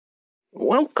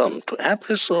Welcome to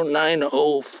episode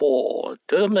 904.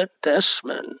 Dermot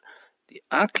Desmond, the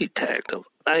architect of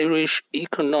Irish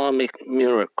economic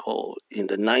miracle in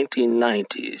the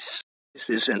 1990s.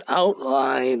 This is an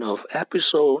outline of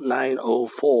episode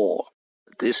 904.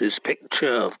 This is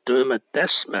picture of Dermot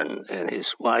Desmond and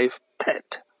his wife,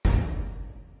 Pat.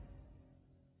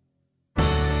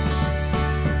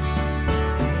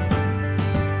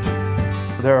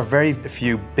 There are very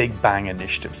few big bang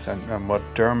initiatives, and what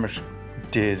Dermot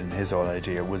did in his whole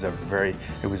idea was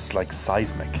it was like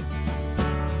seismic.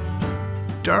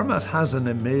 Dermot has an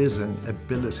amazing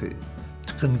ability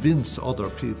to convince other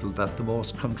people that the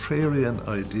most contrarian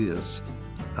ideas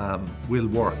will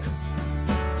work.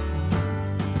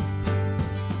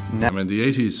 I mean, the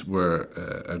 80s were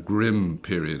a grim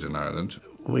period in Ireland.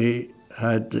 We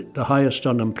had the highest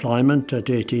unemployment at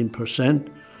 18%,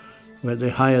 with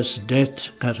the highest debt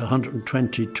at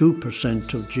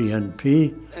 122% of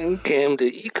GNP. Then came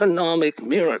the economic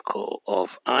miracle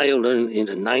of Ireland in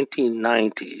the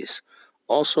 1990s,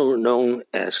 also known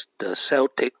as the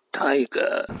Celtic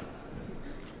Tiger.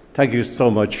 Thank you so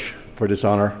much for this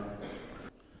honour.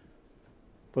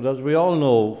 But as we all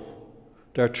know,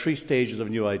 there are three stages of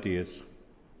new ideas.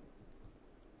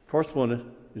 First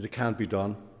one is it can't be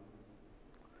done.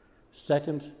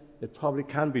 Second, it probably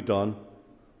can be done,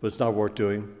 but it's not worth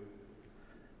doing.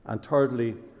 And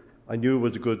thirdly, I knew it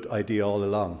was a good idea all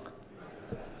along.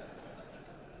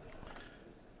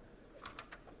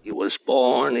 He was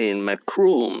born in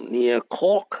Macroom, near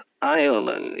Cork,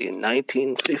 Ireland, in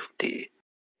 1950.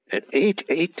 At age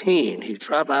 18, he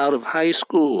dropped out of high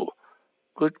school,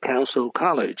 Good Counsel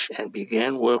College, and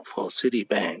began work for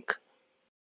Citibank.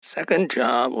 Second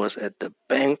job was at the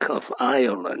Bank of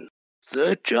Ireland.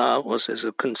 Third job was as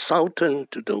a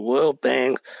consultant to the World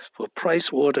Bank for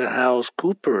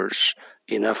PricewaterhouseCoopers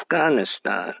in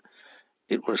Afghanistan.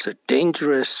 It was a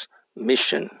dangerous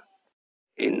mission.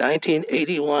 In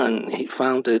 1981, he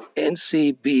founded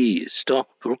NCB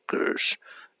Stockbrokers.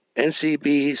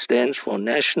 NCB stands for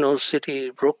National City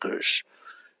Brokers,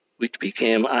 which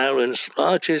became Ireland's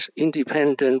largest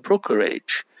independent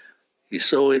brokerage. He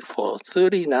sold it for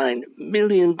 $39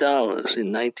 million in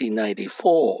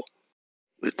 1994.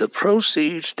 With the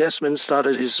proceeds, Desmond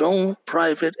started his own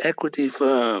private equity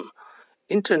firm,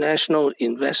 International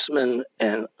Investment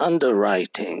and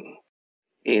Underwriting.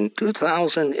 In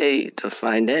 2008, the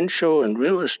financial and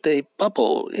real estate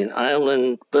bubble in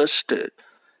Ireland bursted,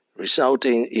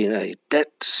 resulting in a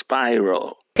debt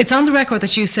spiral. It's on the record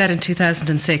that you said in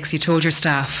 2006 you told your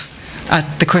staff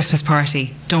at the Christmas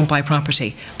party, don't buy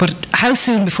property. But how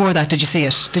soon before that did you see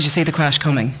it? Did you see the crash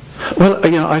coming? Well,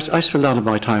 I spent a lot of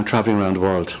my time travelling around the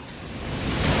world.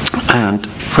 And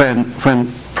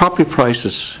when property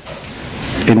prices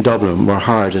in Dublin were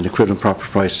higher than equivalent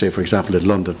property price, say, for example, in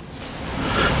London,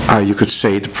 or you could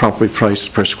say the property price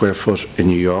per square foot in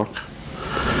New York,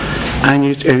 and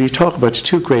you talk about the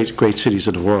two great cities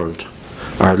of the world,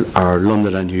 are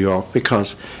London and New York,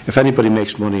 because if anybody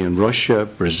makes money in Russia,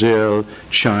 Brazil,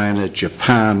 China,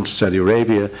 Japan, Saudi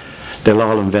Arabia, they'll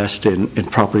all invest in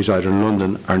properties either in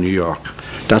London or New York.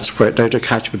 That's where they're the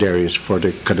catchment areas for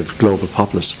the kind of global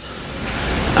populace.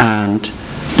 And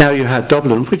now you had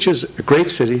Dublin, which is a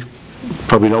great city,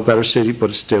 probably no better city,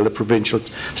 but it's still a provincial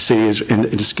city in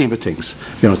the scheme of things.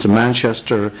 You know, it's a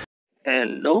Manchester.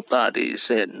 And nobody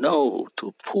said no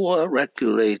to poor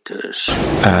regulators.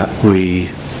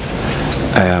 We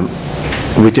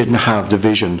didn't have the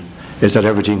vision is that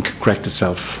everything can correct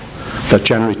itself, that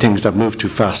generally things that move too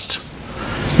fast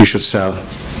you should sell.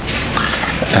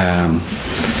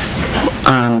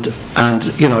 And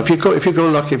you know, if you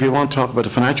want to talk about the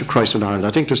financial crisis in Ireland, I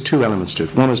think there's two elements to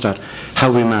it. One is that how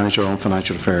we manage our own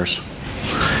financial affairs,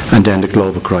 and then the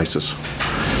global crisis.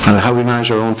 And how we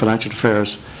manage our own financial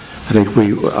affairs, I think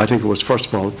it was, first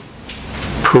of all,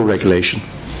 poor regulation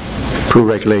from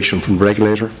the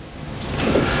regulator,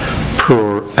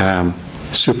 poor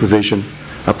supervision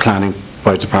or planning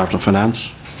by the Department of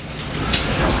Finance,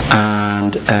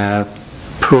 and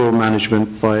poor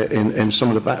management with some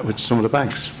of the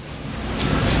banks,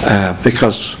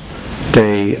 because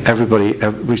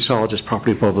we saw this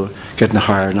property bubble getting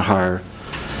higher and higher,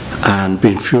 and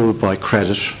being fueled by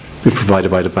credit being provided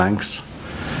by the banks.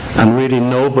 And really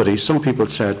nobody, some people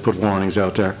said put warnings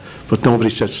out there, but nobody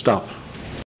said stop.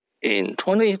 In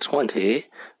 2020,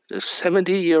 the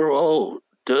 70-year-old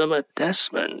Dermot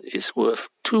Desmond is worth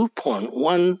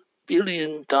 $2.1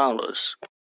 billion.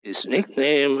 His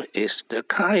nickname is the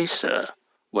Kaiser,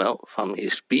 well, from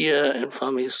his beard and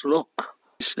from his look.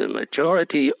 He's the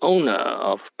majority owner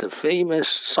of the famous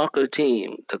soccer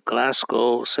team, the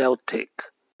Glasgow Celtic.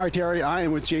 Hi, Terry. I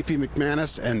am with JP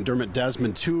McManus and Dermot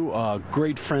Desmond, two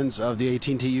great friends of the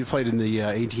AT&T. You played in the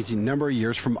AT&T number of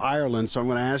years from Ireland, so I'm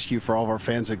going to ask you, for all of our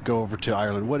fans that go over to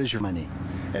Ireland, what is your money?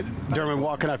 And Dermot,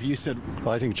 walking up, you said...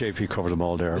 Well, I think JP covered them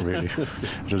all there, really.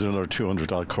 There's another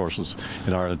 200 odd courses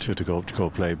in Ireland to go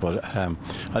play, but I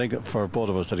think for both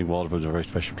of us, I think Waterford is a very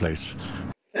special place.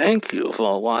 Thank you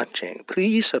for watching.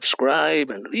 Please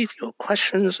subscribe and leave your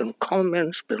questions and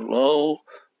comments below.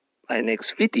 My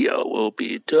next video will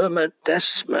be Dermot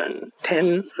Desmond,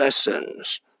 10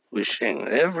 lessons. Wishing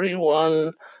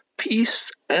everyone peace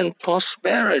and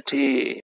prosperity.